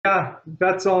Yeah,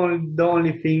 that's the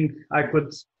only thing I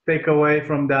could take away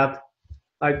from that.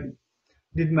 I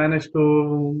did manage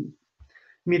to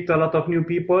meet a lot of new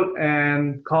people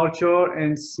and culture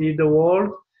and see the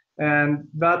world, and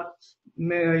that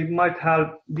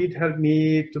did help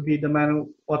me to be the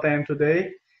man what I am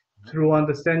today through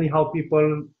understanding how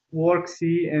people work,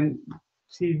 see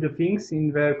the things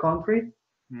in their country.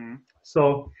 Mhm.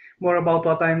 So more about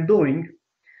what I'm doing.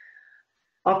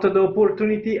 After the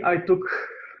opportunity, I took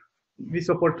this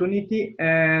opportunity,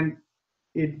 and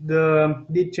it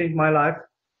did change my life.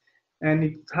 And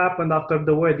it happened after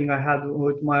the wedding I had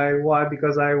with my wife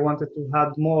because I wanted to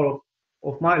have more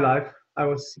of my life. I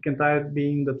was sick and tired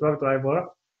being the truck driver.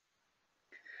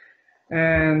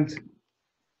 And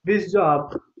this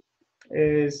job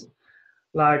is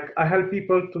like I help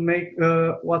people to make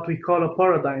what we call a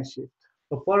paradigm shift.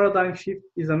 A paradigm shift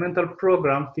is a mental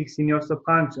program fixed in your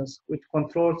subconscious, which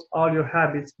controls all your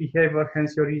habits, behavior,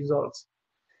 hence your results.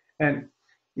 And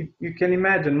if you can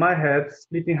imagine my head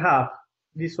split in half.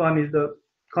 This one is the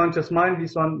conscious mind,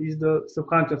 this one is the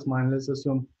subconscious mind, let's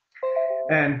assume.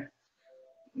 And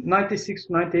 96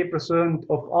 to 98%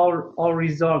 of all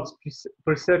results,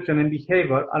 perception, and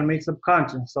behavior are made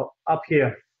subconscious. So up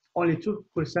here, only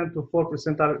 2% to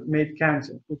 4% are made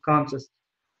conscious.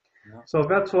 Yeah. So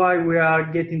that's why we are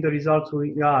getting the results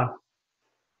we are.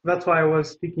 That's why I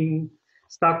was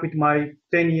stuck with my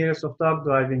 10 years of truck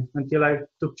driving until I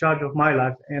took charge of my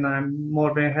life. And I'm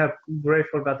more than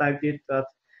grateful that I did that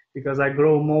because I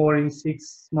grow more in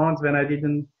 6 months than I did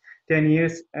in 10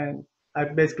 years. And I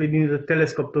basically need a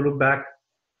telescope to look back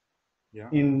Yeah.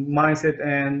 in mindset,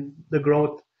 and the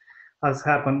growth has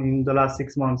happened in the last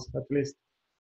 6 months at least.